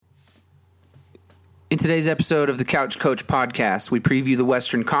today's episode of the Couch Coach podcast, we preview the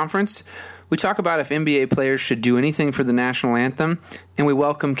Western Conference, we talk about if NBA players should do anything for the national anthem, and we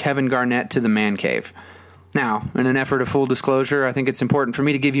welcome Kevin Garnett to the Man Cave. Now, in an effort of full disclosure, I think it's important for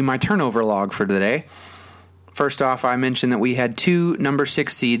me to give you my turnover log for today. First off, I mentioned that we had 2 number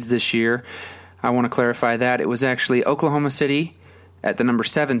 6 seeds this year. I want to clarify that. It was actually Oklahoma City at the number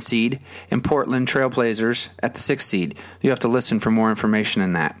 7 seed and Portland Trailblazers at the 6th seed. You have to listen for more information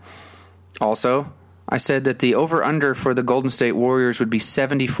in that. Also, I said that the over-under for the Golden State Warriors would be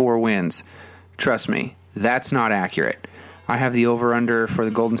 74 wins. Trust me, that's not accurate. I have the over-under for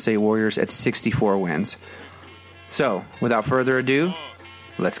the Golden State Warriors at 64 wins. So, without further ado,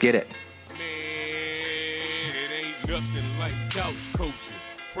 let's get it. Man, it ain't nothing like couch coaching,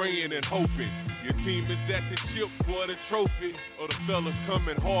 praying and hoping. Your team is at the chip for the trophy, or the fellas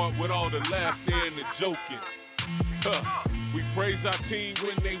coming hard with all the laughter and the joking. We praise our team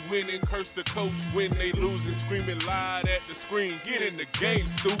when they win and curse the coach when they lose and screaming loud at the screen. Get in the game,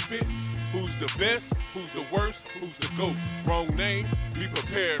 stupid. Who's the best? Who's the worst? Who's the GOAT? Wrong name? Be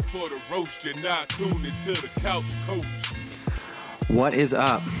prepared for the roast. You're not tuned into the Couch Coach. What is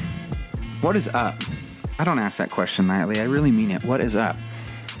up? What is up? I don't ask that question nightly. I really mean it. What is up?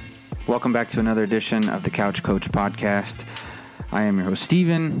 Welcome back to another edition of the Couch Coach podcast. I am your host,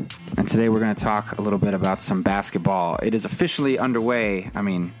 Steven, and today we're going to talk a little bit about some basketball. It is officially underway. I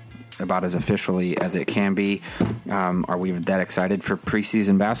mean, about as officially as it can be. Are we that excited for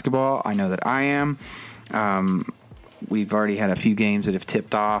preseason basketball? I know that I am. We've already had a few games that have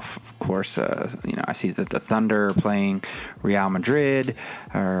tipped off. Of course, I see that the Thunder are playing Real Madrid,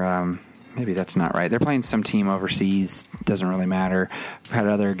 or maybe that's not right. They're playing some team overseas. Doesn't really matter. I've had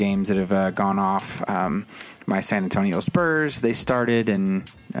other games that have gone off. My San Antonio Spurs, they started and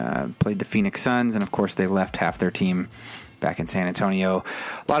played the Phoenix Suns, and of course they left half their team back in San Antonio.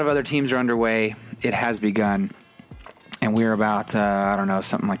 A lot of other teams are underway. It has begun, and we're about,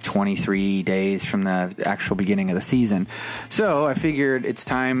 something like 23 days from the actual beginning of the season. So I figured it's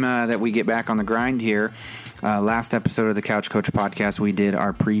time that we get back on the grind here. Last episode of the Couch Coach podcast, we did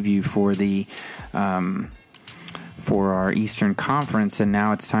our preview for our Eastern Conference, and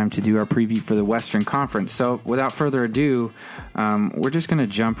now it's time to do our preview for the Western Conference. So without further ado, we're just going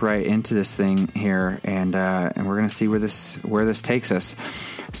to jump right into this thing here, and we're going to see where this takes us.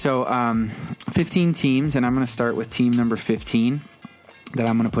 So 15 teams, and I'm going to start with team number 15 that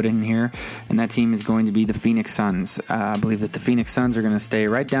I'm going to put in here, and that team is going to be the Phoenix Suns. I believe that the Phoenix Suns are going to stay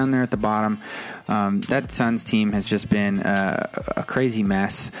right down there at the bottom. That Suns team has just been a crazy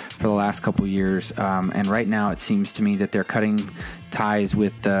mess for the last couple years, and right now it seems to me that they're cutting ties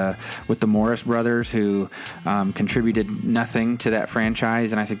with the Morris brothers, who contributed nothing to that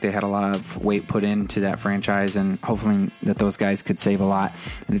franchise, and I think they had a lot of weight put into that franchise, and hopefully that those guys could save a lot.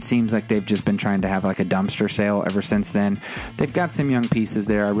 And it seems like they've just been trying to have like a dumpster sale ever since then. They've got some young pieces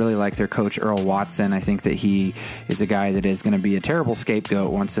there. I really like their coach, Earl Watson. I think that he is a guy that is going to be a terrible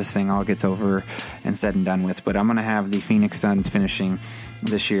scapegoat once this thing all gets over and said and done with. But I'm going to have the Phoenix Suns finishing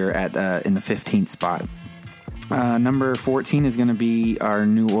this year at in the 15th spot. Number 14 is going to be our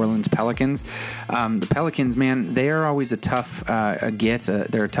New Orleans Pelicans. The Pelicans, man, they are always a tough get.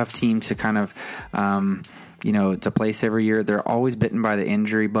 They're a tough team to kind of, to place every year. They're always bitten by the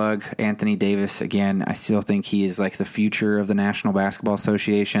injury bug. Anthony Davis, again, I still think he is like the future of the National Basketball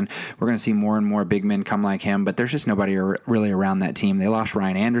Association. We're going to see more and more big men come like him, but there's just nobody really around that team. They lost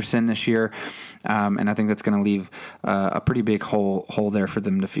Ryan Anderson this year, and I think that's going to leave a pretty big hole there for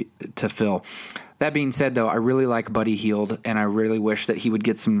them to fill. That being said, though, I really like Buddy Hield, and I really wish that he would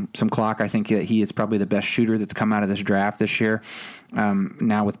get some clock. I think that he is probably the best shooter that's come out of this draft this year.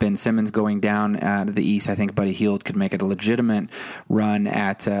 Now with Ben Simmons going down to the East, I think Buddy Hield could make it a legitimate run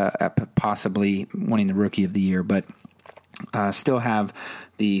at possibly winning the Rookie of the Year, but still have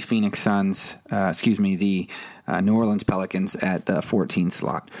the Phoenix Suns, the New Orleans Pelicans at the 14th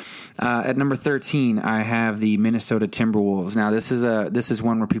slot. At number 13, I have the Minnesota Timberwolves. Now, this is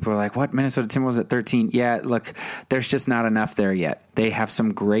one where people are like, what, Minnesota Timberwolves at 13? Yeah, look, there's just not enough there yet. They have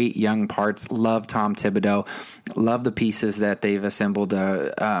some great young parts. Love Tom Thibodeau. Love the pieces that they've assembled.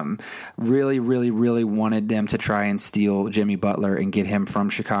 Really, really, really wanted them to try and steal Jimmy Butler and get him from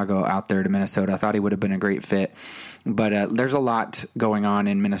Chicago out there to Minnesota. I thought he would have been a great fit. But there's a lot going on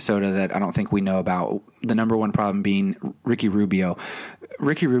in Minnesota that I don't think we know about. The number one problem being Ricky Rubio.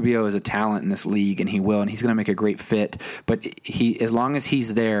 Ricky Rubio is a talent in this league, and he's going to make a great fit. But as long as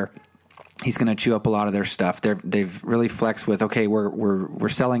he's there, he's going to chew up a lot of their stuff. They've really flexed with, okay, we're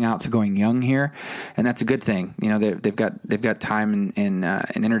selling out to going young here, and that's a good thing. You know, they've got time and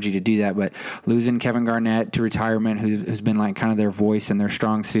energy to do that. But losing Kevin Garnett to retirement, who's been like kind of their voice and their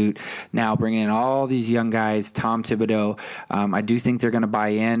strong suit, now bringing in all these young guys, Tom Thibodeau, I do think they're going to buy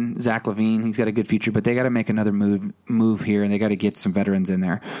in. Zach LaVine, he's got a good future, but they got to make another move here, and they got to get some veterans in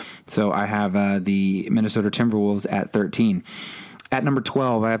there. So I have the Minnesota Timberwolves at 13. At number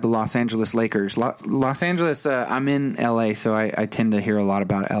 12, I have the Los Angeles Lakers. Los Angeles, I'm in LA, so I tend to hear a lot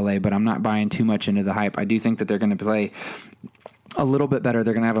about LA, but I'm not buying too much into the hype. I do think that they're going to play a little bit better.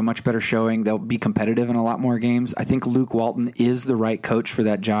 They're going to have a much better showing. They'll be competitive in a lot more games. I think Luke Walton is the right coach for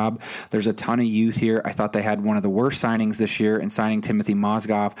that job. There's a ton of youth here. I thought they had one of the worst signings this year in signing Timothy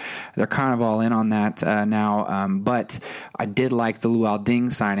Mozgov. They're kind of all in on that now, but I did like the Luol Deng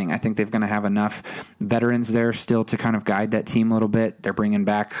signing. I think they're going to have enough veterans there still to kind of guide that team a little bit. They're bringing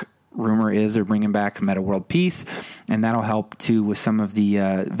back, rumor is they're bringing back Meta World Peace, and that'll help too with some of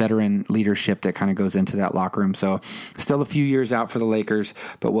the veteran leadership that kind of goes into that locker room. So still a few years out for the Lakers,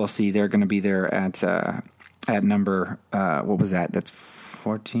 but we'll see. They're going to be there at number, what was that? That's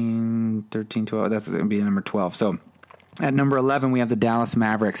 14, 13, 12. That's going to be number 12. So at number 11, we have the Dallas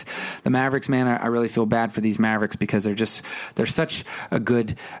Mavericks. The Mavericks, man, I really feel bad for these Mavericks because they're such a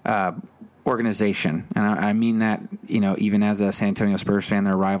good organization, and I mean that, you know, even as a San Antonio Spurs fan,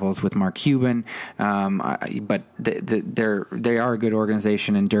 they're rivals with Mark Cuban, but they are a good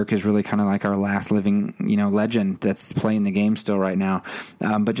organization, and Dirk is really kind of like our last living, you know, legend that's playing the game still right now,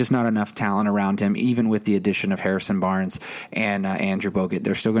 but just not enough talent around him, even with the addition of Harrison Barnes and Andrew Bogut.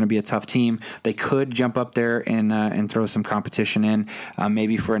 They're still going to be a tough team. They could jump up there and throw some competition in,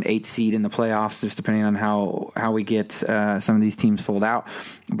 maybe for an 8 seed in the playoffs, just depending on how we get some of these teams fold out,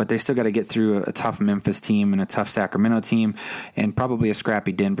 but they still got to get through a tough Memphis team and a tough Sacramento team and probably a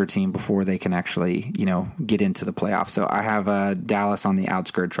scrappy Denver team before they can actually, you know, get into the playoffs. So I have Dallas on the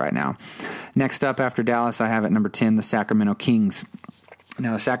outskirts right now. Next up after Dallas, I have at number 10 the Sacramento Kings.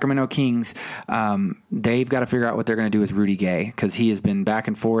 Now, the Sacramento Kings, they've got to figure out what they're going to do with Rudy Gay because he has been back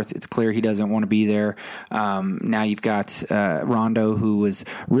and forth. It's clear he doesn't want to be there. Now you've got Rondo, who was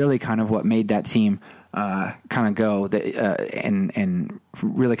really kind of what made that team kind of go and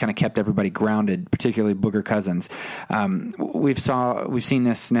really kind of kept everybody grounded, particularly Booger Cousins. We've seen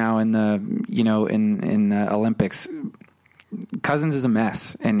this now in the Olympics. Cousins is a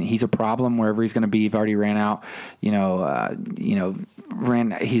mess, and he's a problem wherever he's going to be. You've already ran out, he's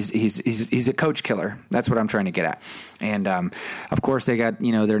a coach killer. That's what I'm trying to get at. And, of course they got,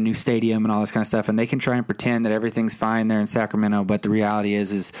 their new stadium and all this kind of stuff, and they can try and pretend that everything's fine there in Sacramento. But the reality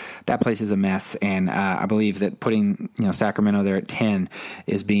is that place is a mess. And, I believe that putting, Sacramento there at 10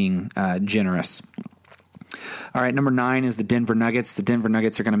 is being, generous. All right, number 9 is the Denver Nuggets. The Denver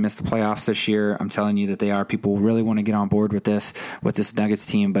Nuggets are going to miss the playoffs this year. I'm telling you that they are. People really want to get on board with this Nuggets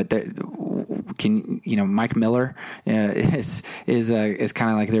team, but Mike Miller is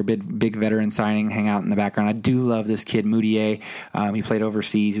kind of like their big veteran signing, hang out in the background. I do love this kid Moutier. He played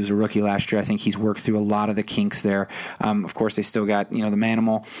overseas. He was a rookie last year. I think he's worked through a lot of the kinks there. Of course, they still got the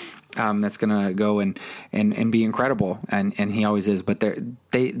Manimal. That's going to go and be incredible, and he always is. But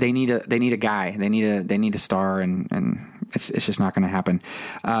they need a guy. They need a star, and it's just not going to happen.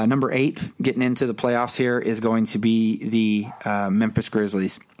 Number 8, getting into the playoffs here, is going to be the Memphis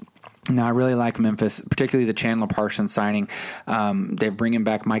Grizzlies. Now, I really like Memphis, particularly the Chandler Parsons signing. They're bringing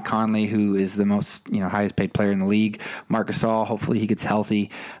back Mike Conley, who is the most highest paid player in the league. Marc Gasol, hopefully he gets healthy.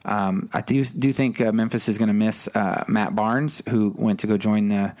 I do think Memphis is going to miss Matt Barnes, who went to go join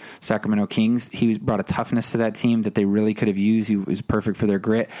the Sacramento Kings. He brought a toughness to that team that they really could have used. He was perfect for their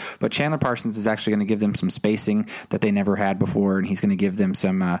grit. But Chandler Parsons is actually going to give them some spacing that they never had before, and he's going to give them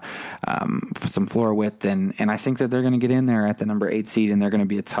some floor width. And I think that they're going to get in there at the number 8 seed, and they're going to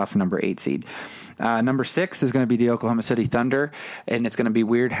be a tough number 8 seed. Number 6 is going to be the Oklahoma City Thunder, and it's going to be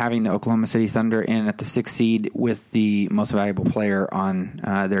weird having the Oklahoma City Thunder in at the 6th seed with the most valuable player on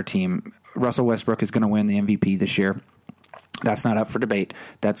their team. Russell Westbrook is going to win the MVP this year. That's not up for debate.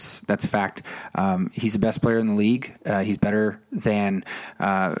 That's a fact. He's the best player in the league. He's better than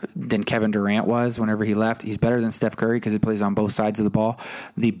Kevin Durant was whenever he left. He's better than Steph Curry because he plays on both sides of the ball.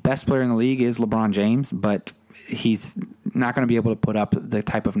 The best player in the league is LeBron James, but he's not going to be able to put up the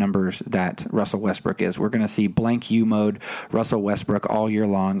type of numbers that Russell Westbrook is. We're going to see blank U mode Russell Westbrook all year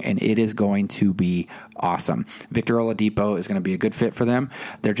long, and it is going to be awesome. Victor Oladipo is going to be a good fit for them.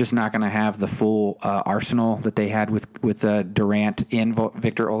 They're just not going to have the full arsenal that they had with Durant in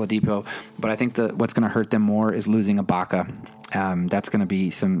Victor Oladipo, but I think what's going to hurt them more is losing Ibaka. That's going to be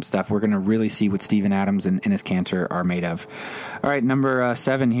some stuff. We're going to really see what Steven Adams and his cancer are made of. All right, number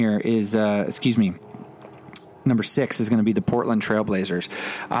 7 here is, number 6 is going to be the Portland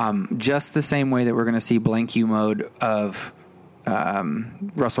Trailblazers. Just the same way that we're going to see blank U mode of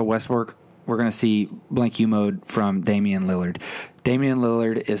Russell Westbrook, we're going to see blank U mode from Damian Lillard. Damian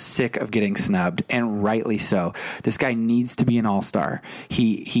Lillard is sick of getting snubbed, and rightly so. This guy needs to be an all-star.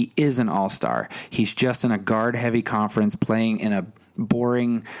 He is an all-star. He's just in a guard-heavy conference playing in a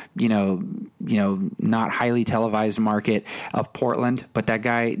boring, not highly televised market of Portland, but that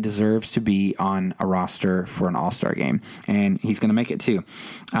guy deserves to be on a roster for an all-star game, and he's going to make it too.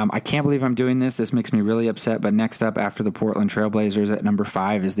 I can't believe I'm doing this. This makes me really upset, but next up after the Portland Trailblazers at number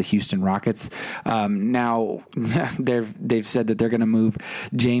 5 is the Houston Rockets. Now, they've said that they're going to move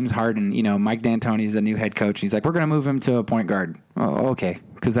James Harden. Mike D'Antoni is the new head coach. He's like, we're going to move him to a point guard. Oh, okay.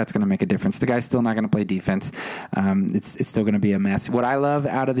 Because that's going to make a difference. The guy's still not going to play defense. It's still going to be a mess. What I love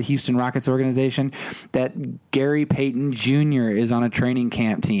out of the Houston Rockets organization, that Gary Payton Jr. is on a training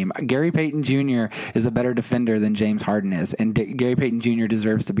camp team. Gary Payton Jr. is a better defender than James Harden is, and Gary Payton Jr.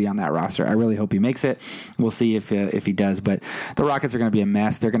 deserves to be on that roster. I really hope he makes it. We'll see if he does, but the Rockets are going to be a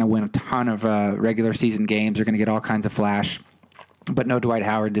mess. They're going to win a ton of regular season games. They're going to get all kinds of flash. But no Dwight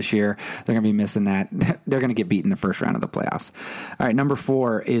Howard this year. They're going to be missing that. They're going to get beat in the first round of the playoffs. All right, number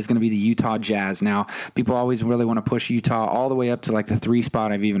 4 is going to be the Utah Jazz. Now, people always really want to push Utah all the way up to like the 3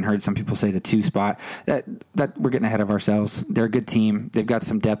 spot. I've even heard some people say the 2 spot. That we're getting ahead of ourselves. They're a good team. They've got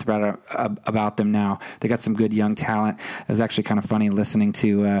some depth about them now. They got some good young talent. It was actually kind of funny listening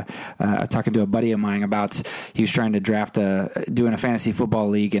to talking to a buddy of mine about he was trying to draft doing a fantasy football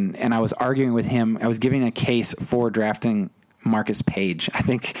league, and I was arguing with him. I was giving a case for drafting Marcus Page. I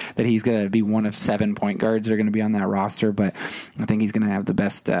think that he's going to be one of 7 point guards that are going to be on that roster, but I think he's going to have the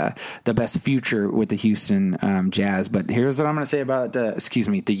best future with the Houston Jazz. But here's what I'm going to say about the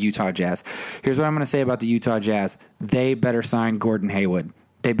Utah Jazz. Here's what I'm going to say about the Utah Jazz. They better sign Gordon Hayward.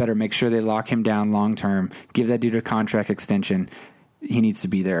 They better make sure they lock him down long term. Give that dude a contract extension. He needs to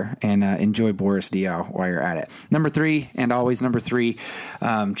be there, and enjoy Boris Diaw while you're at it. Number 3, and always number 3,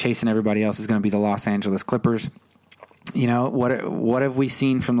 chasing everybody else, is going to be the Los Angeles Clippers. What have we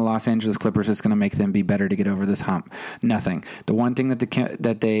seen from the Los Angeles Clippers that's going to make them be better to get over this hump? Nothing. The one thing that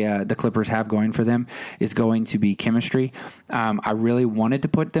the Clippers have going for them is going to be chemistry. I really wanted to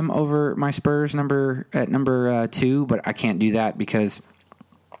put them over my Spurs at number 2, but I can't do that because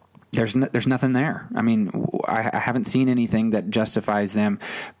there's nothing there. I mean, I haven't seen anything that justifies them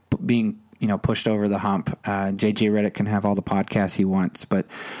being pushed over the hump. JJ Redick can have all the podcasts he wants, but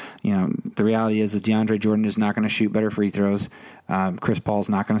the reality is DeAndre Jordan is not going to shoot better free throws. Chris Paul's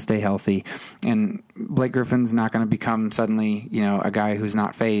not going to stay healthy, and Blake Griffin's not going to become suddenly a guy who's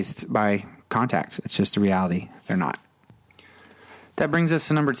not fazed by contact. It's just the reality. They're not. That brings us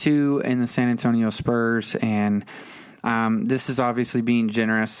to number 2 in the San Antonio Spurs, and this is obviously being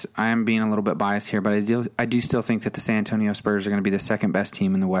generous. I am being a little bit biased here, but I do still think that the San Antonio Spurs are going to be the second best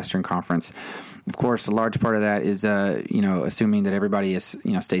team in the Western Conference. Of course, a large part of that is, assuming that everybody is,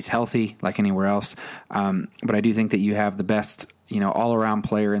 stays healthy like anywhere else. But I do think that you have the best, all-around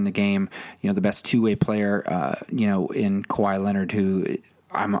player in the game, the best two-way player, in Kawhi Leonard, who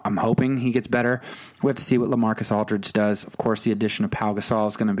I'm hoping he gets better. We have to see what LaMarcus Aldridge does. Of course, the addition of Pau Gasol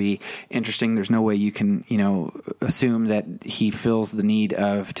is going to be interesting. There's no way you can, assume that he fills the need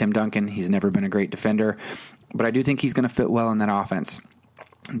of Tim Duncan. He's never been a great defender, but I do think he's going to fit well in that offense.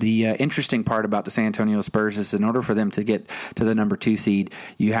 The interesting part about the San Antonio Spurs is in order for them to get to the number 2 seed,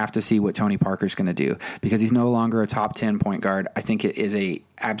 you have to see what Tony Parker's going to do, because he's no longer a top 10 point guard. I think it is a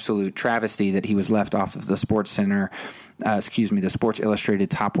absolute travesty that he was left off of the the Sports Illustrated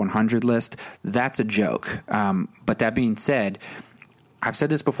Top 100 list. That's a joke. But that being said, I've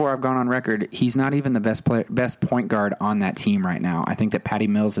said this before, I've gone on record, he's not even the best point guard on that team right now. I think that Patty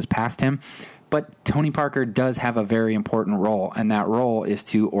Mills has passed him. But Tony Parker does have a very important role, and that role is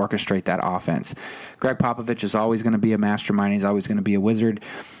to orchestrate that offense. Greg Popovich is always going to be a mastermind. He's always going to be a wizard.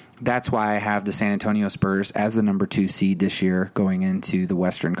 That's why I have the San Antonio Spurs as the number 2 seed this year going into the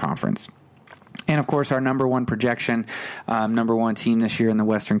Western Conference. And, of course, our number one projection, number one team this year in the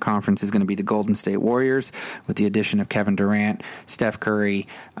Western Conference is going to be the Golden State Warriors with the addition of Kevin Durant, Steph Curry,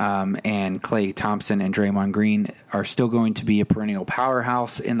 and Klay Thompson and Draymond Green are still going to be a perennial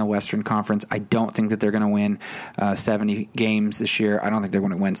powerhouse in the Western Conference. I don't think that they're going to win 70 games this year. I don't think they're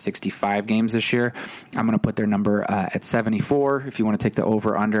going to win 65 games this year. I'm going to put their number at 74 if you want to take the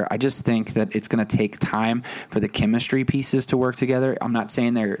over-under. I just think that it's going to take time for the chemistry pieces to work together. I'm not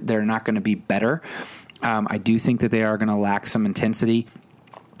saying they're not going to be better. I do think that they are going to lack some intensity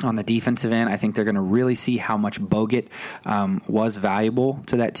on the defensive end. I think they're going to really see how much Bogut was valuable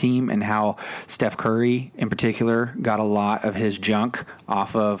to that team and how Steph Curry in particular got a lot of his junk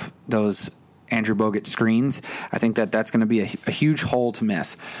off of those Andrew Bogut screens. I think that that's going to be a huge hole to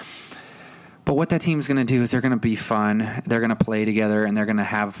miss. But what that team's going to do is they're going to be fun. They're going to play together, and they're going to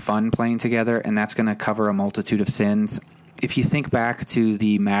have fun playing together, and that's going to cover a multitude of sins. If you think back to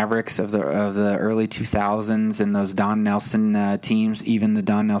the Mavericks of the early 2000s and those Don Nelson teams, even the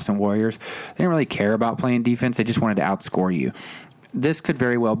Don Nelson Warriors, they didn't really care about playing defense. They just wanted to outscore you. This could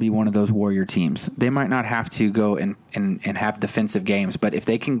very well be one of those Warrior teams. They might not have to go and have defensive games, but if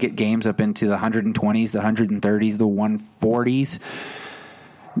they can get games up into the 120s, the 130s, the 140s,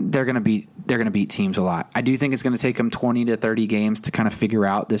 they're going to beat teams a lot. I do think it's going to take them 20 to 30 games to kind of figure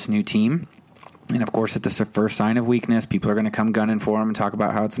out this new team. And, of course, at the first sign of weakness, people are going to come gunning for them and talk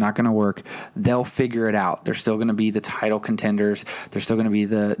about how it's not going to work. They'll figure it out. They're still going to be the title contenders. They're still going to be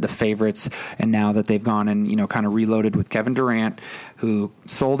the favorites. And now that they've gone and, kind of reloaded with Kevin Durant, who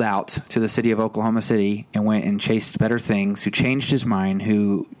sold out to the city of Oklahoma City and went and chased better things, who changed his mind,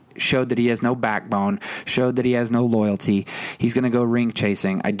 who showed that he has no backbone, showed that he has no loyalty. He's going to go ring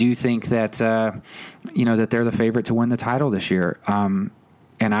chasing. I do think that, that they're the favorite to win the title this year.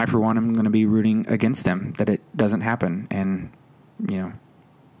 And I, for one, am going to be rooting against them, that it doesn't happen. And,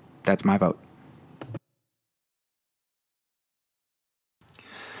 that's my vote.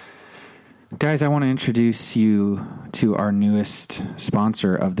 Guys, I want to introduce you to our newest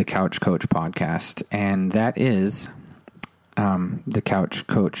sponsor of the Couch Coach podcast, and that is the Couch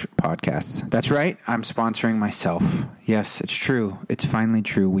Coach podcast. That's right. I'm sponsoring myself. Yes, it's true. It's finally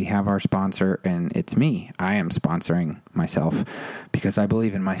true. We have our sponsor, and it's me. I am sponsoring myself because I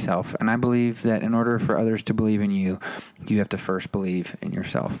believe in myself, and I believe that in order for others to believe in you, you have to first believe in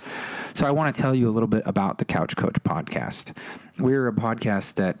yourself. So I want to tell you a little bit about the Couch Coach podcast. We're a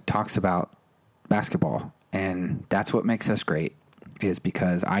podcast that talks about basketball, and that's what makes us great. Is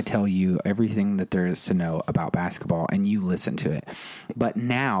because I tell you everything that there is to know about basketball and you listen to it. But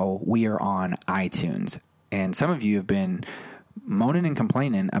now we are on iTunes. And some of you have been moaning and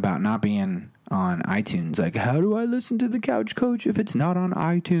complaining about not being on iTunes. Like, how do I listen to the Couch Coach if it's not on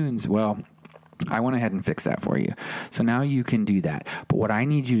iTunes? Well, I went ahead and fixed that for you. So now you can do that. But what I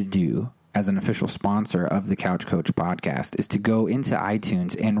need you to do as an official sponsor of the Couch Coach podcast is to go into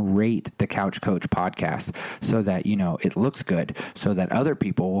iTunes and rate the Couch Coach podcast so that, it looks good, so that other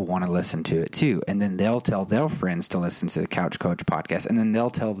people will want to listen to it too. And then they'll tell their friends to listen to the Couch Coach podcast, and then they'll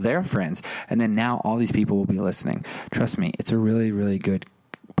tell their friends. And then now all these people will be listening. Trust me, it's a really, really good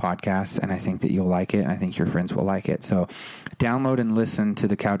podcast, and I think that you'll like it, and I think your friends will like it. So download and listen to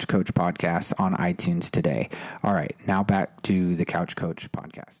the Couch Coach podcast on iTunes today. All right, now back to the Couch Coach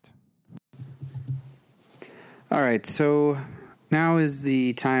podcast. All right, so now is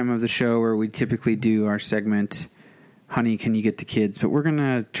the time of the show where we typically do our segment, Honey, Can You Get the Kids? But we're going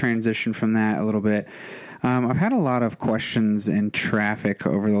to transition from that a little bit. I've had a lot of questions and traffic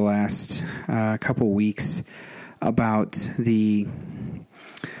over the last couple weeks about the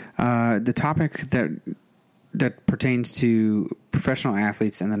topic that pertains to professional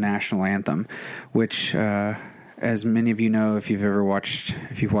athletes and the national anthem, which as many of you know, if you've watched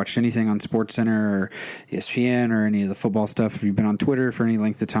anything on SportsCenter or ESPN or any of the football stuff, if you've been on Twitter for any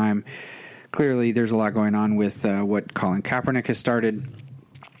length of time, clearly there's a lot going on with what Colin Kaepernick has started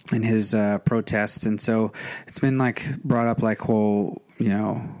in his protests. And so it's been brought up well,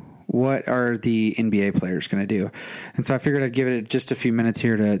 what are the NBA players going to do? And so I figured I'd give it just a few minutes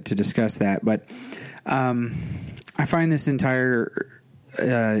here to discuss that. But I find this entire,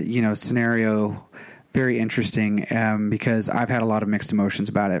 scenario very interesting because I've had a lot of mixed emotions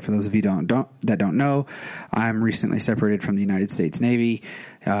about it. For those of you that don't know, I'm recently separated from the United States Navy.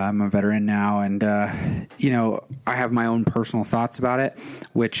 I'm a veteran now, and I have my own personal thoughts about it,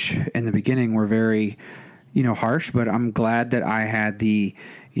 which in the beginning were very, harsh. But I'm glad that I had the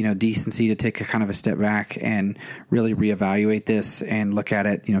decency to take a kind of a step back and really reevaluate this and look at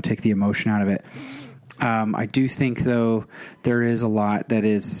it. Take the emotion out of it. I do think, though, there is a lot that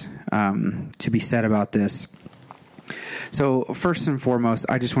is to be said about this. So first and foremost,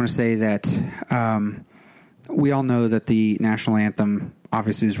 I just want to say that we all know that the national anthem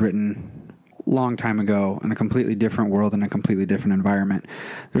obviously was written long time ago in a completely different world and a completely different environment.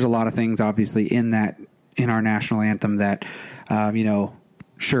 There's a lot of things obviously in our national anthem that,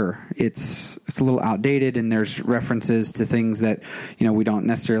 sure, it's a little outdated, and there's references to things that, we don't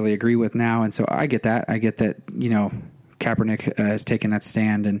necessarily agree with now. And so I get that. Kaepernick has taken that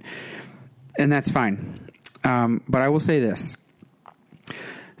stand, and that's fine. But I will say this: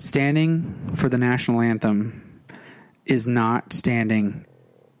 standing for the national anthem is not standing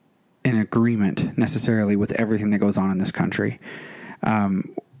in agreement necessarily with everything that goes on in this country.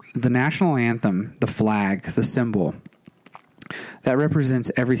 The national anthem, the flag, the symbol, that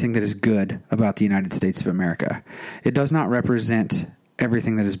represents everything that is good about the United States of America. It does not represent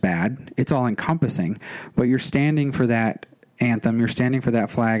everything that is bad. It's all encompassing, but you're standing for that anthem. You're standing for that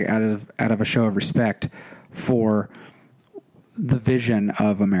flag out of a show of respect for the vision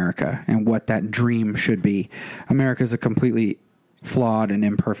of America and what that dream should be. America is a completely flawed and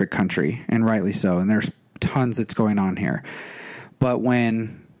imperfect country, and rightly so. And there's tons that's going on here. But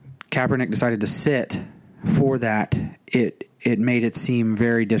when Kaepernick decided to sit for that, it made it seem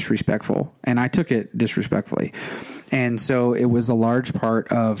very disrespectful, and I took it disrespectfully. And so it was a large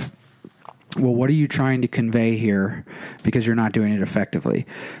part of, well, what are you trying to convey here? Because you're not doing it effectively.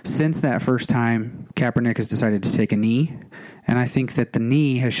 Since that first time, Kaepernick has decided to take a knee, and I think that the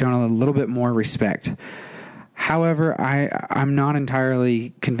knee has shown a little bit more respect. However, I'm not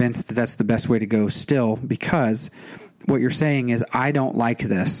entirely convinced that that's the best way to go still, because what you're saying is, I don't like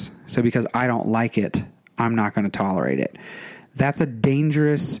this, so because I don't like it, I'm not going to tolerate it. That's a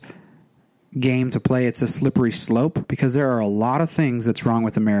dangerous game to play. It's a slippery slope, because there are a lot of things that's wrong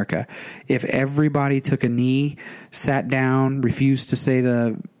with America. If everybody took a knee, sat down, refused to sing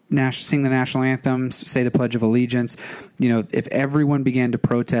the national anthem, say the Pledge of Allegiance, if everyone began to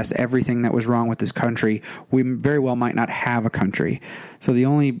protest everything that was wrong with this country, we very well might not have a country. So the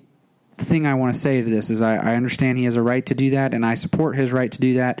only thing I want to say to this is I understand he has a right to do that, and I support his right to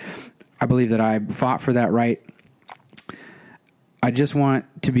do that. I believe that I fought for that right. I just want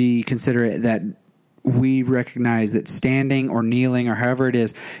to be considerate that we recognize that standing or kneeling or however it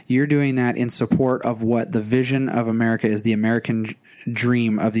is, you're doing that in support of what the vision of America is, the American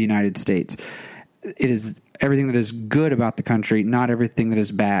dream of the United States. It is everything that is good about the country, not everything that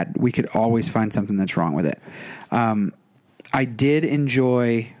is bad. We could always find something that's wrong with it. I did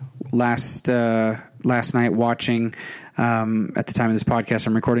enjoy last night watching, at the time of this podcast,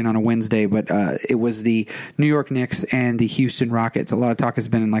 I'm recording on a Wednesday, but it was the New York Knicks and the Houston Rockets. A lot of talk has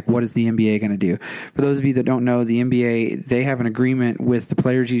been what is the NBA going to do? For those of you that don't know, the NBA, they have an agreement with the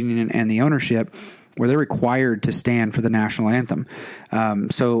Players Union and the ownership where they're required to stand for the national anthem.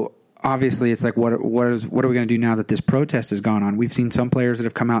 So obviously it's what are we going to do now that this protest has gone on? We've seen some players that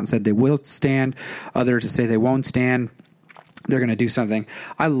have come out and said they will stand, others that say they won't stand. They're going to do something.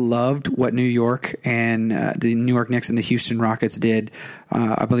 I loved what New York and the New York Knicks and the Houston Rockets did.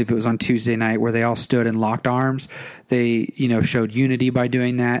 I believe it was on Tuesday night, where they all stood and locked arms. They, showed unity by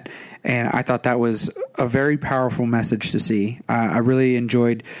doing that. And I thought that was a very powerful message to see. I really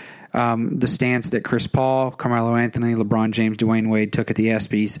enjoyed the stance that Chris Paul, Carmelo Anthony, LeBron James, Dwayne Wade took at the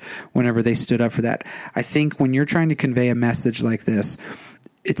ESPYs whenever they stood up for that. I think when you're trying to convey a message like this,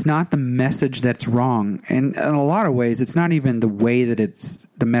 it's not the message that's wrong. And in a lot of ways, it's not even the way that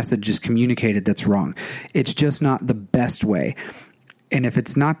the message is communicated that's wrong. It's just not the best way. And if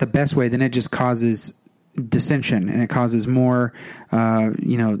it's not the best way, then it just causes dissension, and it causes more,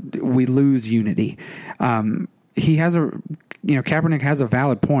 we lose unity. Kaepernick has a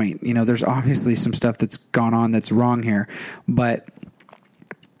valid point. There's obviously some stuff that's gone on that's wrong here, but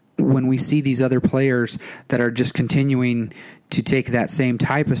when we see these other players that are just continuing to take that same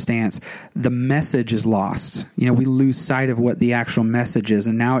type of stance, the message is lost. We lose sight of what the actual message is,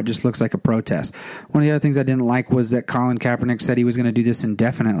 and now it just looks like a protest. One of the other things I didn't like was that Colin Kaepernick said he was going to do this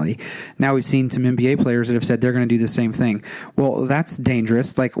indefinitely. Now we've seen some NBA players that have said they're going to do the same thing. Well, that's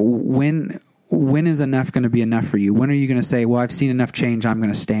dangerous. When is enough going to be enough for you? When are you going to say, well, I've seen enough change, I'm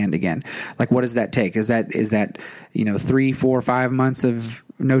going to stand again? What does that take? Is that 3, 4, 5 months of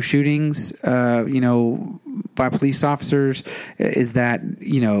no shootings, by police officers? Is that,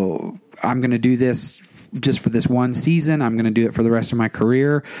 I'm going to do this just for this one season? I'm going to do it for the rest of my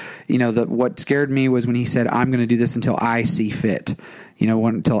career? What scared me was when he said, I'm going to do this until I see fit,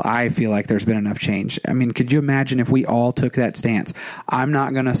 until I feel like there's been enough change. I mean, could you imagine if we all took that stance? I'm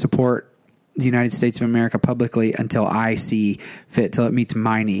not going to support the United States of America publicly until I see fit, till it meets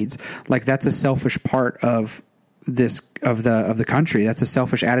my needs. That's a selfish part of the country. That's a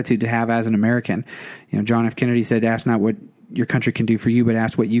selfish attitude to have as an American. John F. Kennedy said, "Ask not what your country can do for you, but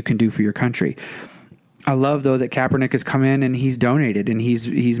ask what you can do for your country." I love, though, that Kaepernick has come in and he's donated and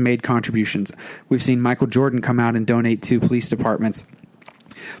he's made contributions. We've seen Michael Jordan come out and donate to police departments.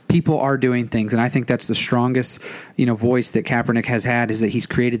 People are doing things, and I think that's the strongest, voice that Kaepernick has had, is that he's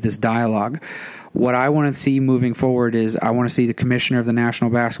created this dialogue. What I want to see moving forward is I want to see the commissioner of the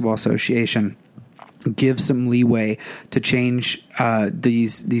National Basketball Association give some leeway to change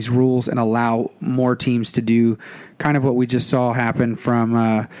these rules and allow more teams to do kind of what we just saw happen from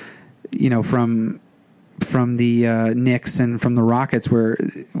the Knicks and from the Rockets, where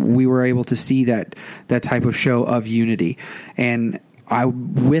we were able to see that type of show of unity. And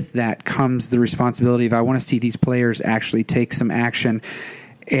with that comes the responsibility of, I want to see these players actually take some action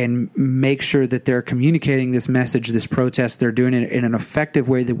and make sure that they're communicating this message, this protest. They're doing it in an effective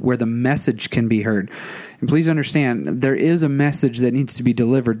way where the message can be heard. And please understand, there is a message that needs to be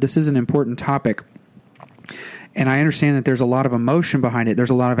delivered. This is an important topic. And I understand that there's a lot of emotion behind it. There's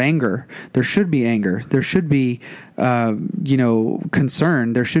a lot of anger. There should be anger. There should be,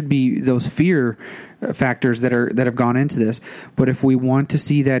 concern. There should be those fear factors that have gone into this. But if we want to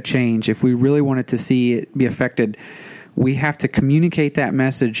see that change, if we really wanted to see it be affected, we have to communicate that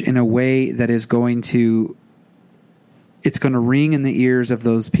message in a way that is going to ring in the ears of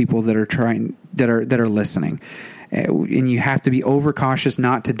those people that are listening. And you have to be overcautious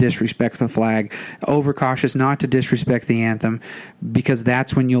not to disrespect the flag, overcautious not to disrespect the anthem, because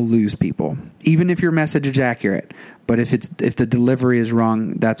that's when you'll lose people. Even if your message is accurate, but if the delivery is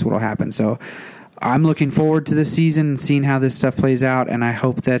wrong, that's what will happen. So I'm looking forward to this season and seeing how this stuff plays out, and I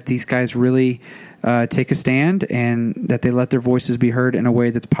hope that these guys really take a stand and that they let their voices be heard in a way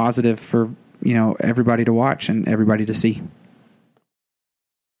that's positive for everybody to watch and everybody to see.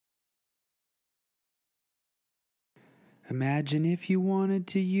 Imagine if you wanted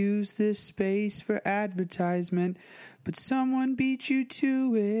to use this space for advertisement, but someone beat you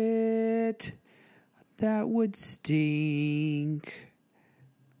to it. That would stink.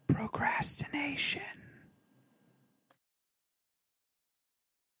 Procrastination.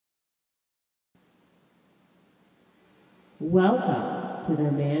 Welcome to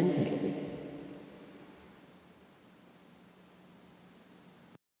the Man Cave.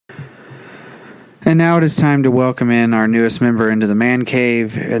 And now it is time to welcome in our newest member into the Man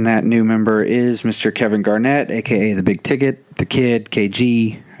Cave, and that new member is Mr. Kevin Garnett, a.k.a. the Big Ticket, the Kid,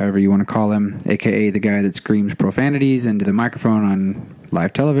 KG, however you want to call him, a.k.a. the guy that screams profanities into the microphone on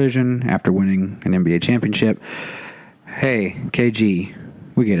live television after winning an NBA championship. Hey, KG,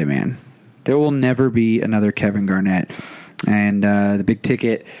 we get it, man. There will never be another Kevin Garnett. And the Big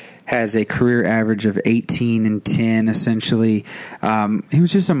Ticket has a career average of 18-10, essentially. He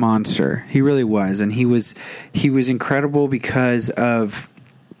was just a monster. He really was. And he was incredible because of,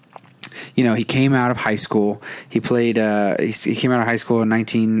 he came out of high school. He played, he came out of high school in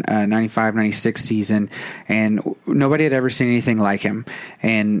 1995-96 season, and nobody had ever seen anything like him.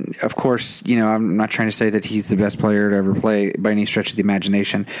 And of course, I'm not trying to say that he's the best player to ever play by any stretch of the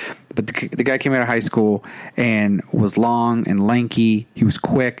imagination, but the guy came out of high school and was long and lanky. He was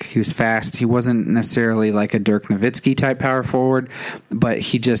quick. He was fast. He wasn't necessarily like a Dirk Nowitzki type power forward, but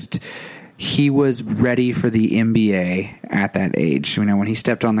he was ready for the NBA at that age. When he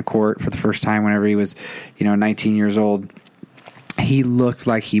stepped on the court for the first time, whenever he was, 19 years old, he looked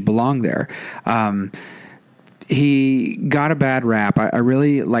like he belonged there. He got a bad rap. I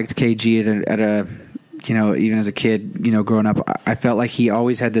really liked KG at a even as a kid, growing up, I felt like he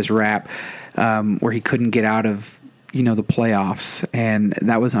always had this rap where he couldn't get out of, the playoffs, and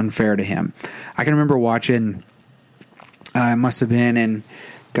that was unfair to him. I can remember watching, it must have been in,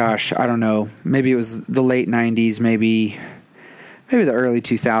 gosh, I don't know, maybe it was the late 90s, maybe the early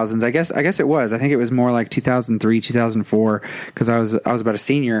 2000s. I guess it was. I think it was more like 2003, 2004, because I was about a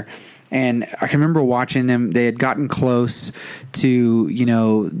senior. And I can remember watching them. They had gotten close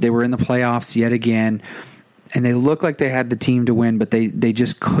to, they were in the playoffs yet again, and they looked like they had the team to win, but they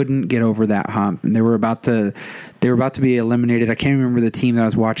just couldn't get over that hump. And they were about to be eliminated. I can't remember the team that I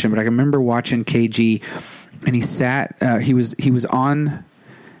was watching, but I can remember watching KG, and he sat. He was on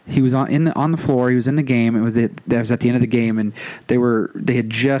the floor. He was in the game. That was at the end of the game, and they had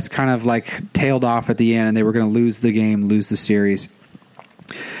just kind of like tailed off at the end, and they were going to lose the game, lose the series.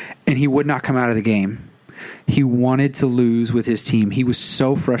 And he would not come out of the game. He wanted to lose with his team. He was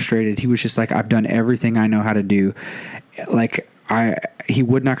so frustrated. He was just like, I've done everything I know how to do. He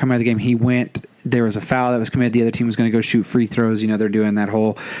would not come out of the game. He went. There was a foul that was committed. The other team was going to go shoot free throws. They're doing that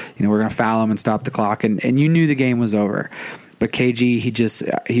whole, we're going to foul them and stop the clock. And you knew the game was over. But KG,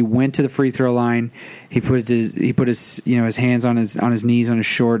 he went to the free throw line. He put his his hands on his knees on his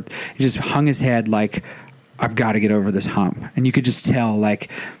short. He just hung his head like, I've got to get over this hump. And you could just tell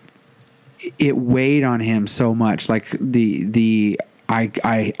like it weighed on him so much. Like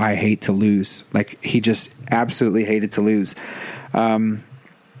I hate to lose. Like he just absolutely hated to lose.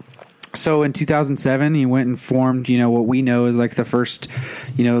 So in 2007, he went and formed, what we know is like the first,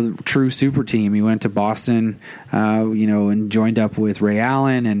 true super team. He went to Boston, and joined up with Ray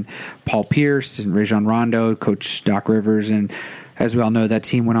Allen and Paul Pierce and Rajon Rondo, Coach Doc Rivers. And as we all know, that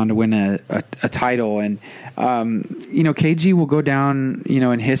team went on to win a title. And, KG will go down,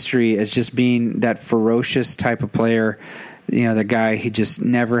 in history as just being that ferocious type of player. The guy, he just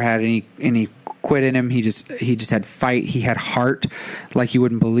never had any quit in him. He just had fight. He had heart like you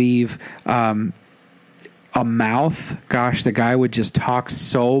wouldn't believe. A mouth. Gosh, the guy would just talk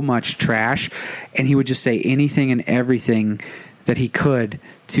so much trash, and he would just say anything and everything that he could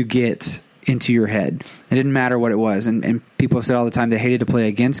to get into your head. It didn't matter what it was. And people have said all the time they hated to play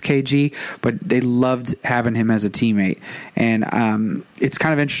against KG, but they loved having him as a teammate. And it's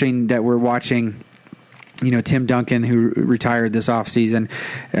kind of interesting that we're watching Tim Duncan, who retired this offseason,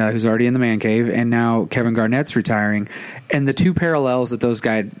 who's already in the man cave, and now Kevin Garnett's retiring. And the two parallels that those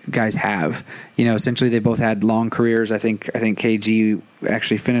guys have, essentially they both had long careers. I think KG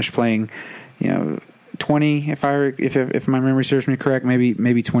actually finished playing, 20, if my memory serves me correct,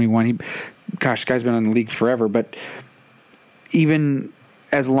 maybe 21. The guy's been in the league forever. But even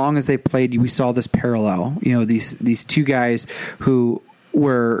as long as they played, we saw this parallel. These two guys who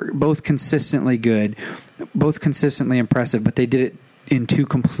were both consistently good, both consistently impressive, but they did it in two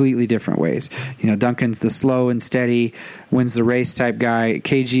completely different ways. Duncan's the slow and steady, wins the race type guy.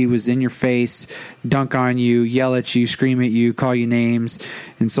 KG was in your face, dunk on you, yell at you, scream at you, call you names,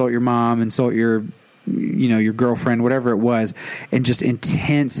 insult your mom, insult your girlfriend, whatever it was, and just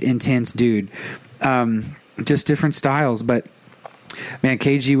intense dude. Just different styles, but man,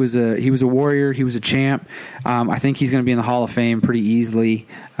 KG was a warrior. He was a champ. I think he's going to be in the Hall of Fame pretty easily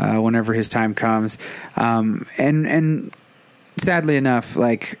whenever his time comes. And sadly enough,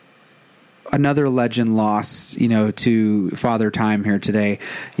 like another legend lost, to Father Time here today.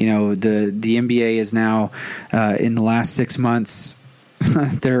 The NBA is now in the last 6 months.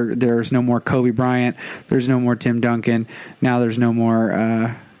 There's no more Kobe Bryant. There's no more Tim Duncan. Now there's no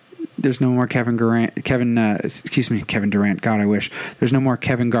more. There's no more Kevin Durant. God, I wish. There's no more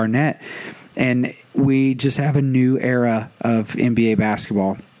Kevin Garnett. And we just have a new era of NBA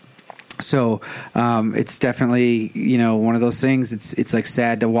basketball. So it's definitely, one of those things. It's like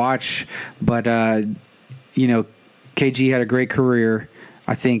sad to watch. But, KG had a great career.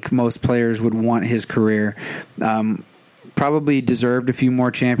 I think most players would want his career. Probably deserved a few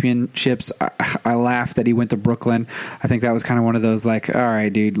more championships. I laughed that he went to Brooklyn. I think that was kind of one of those like, all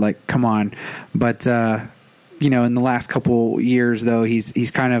right, dude, like, come on. But, in the last couple years, though,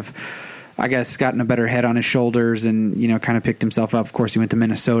 he's kind of, I guess, gotten a better head on his shoulders and, kind of picked himself up. Of course, he went to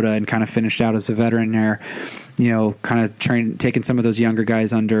Minnesota and kind of finished out as a veteran there, kind of taking some of those younger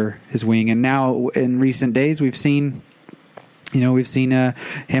guys under his wing. And now in recent days, we've seen him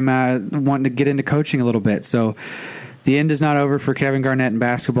wanting to get into coaching a little bit. So, the end is not over for Kevin Garnett in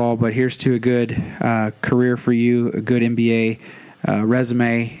basketball, but here's to a good career for you, a good NBA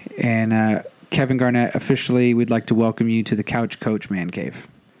resume. And Kevin Garnett, officially, we'd like to welcome you to the Couch Coach Man Cave.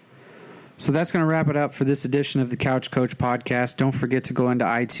 So that's going to wrap it up for this edition of the Couch Coach podcast. Don't forget to go into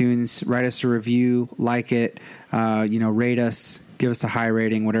iTunes, write us a review, like it, rate us, give us a high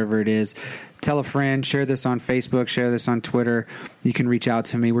rating, whatever it is. Tell a friend, share this on Facebook, share this on Twitter. You can reach out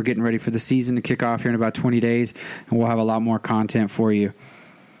to me. We're getting ready for the season to kick off here in about 20 days, and we'll have a lot more content for you.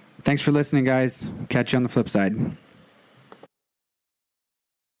 Thanks for listening, guys. Catch you on the flip side.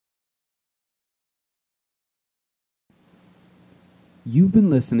 You've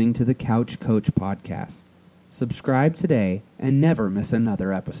been listening to the Couch Coach podcast. Subscribe today and never miss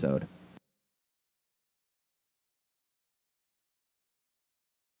another episode.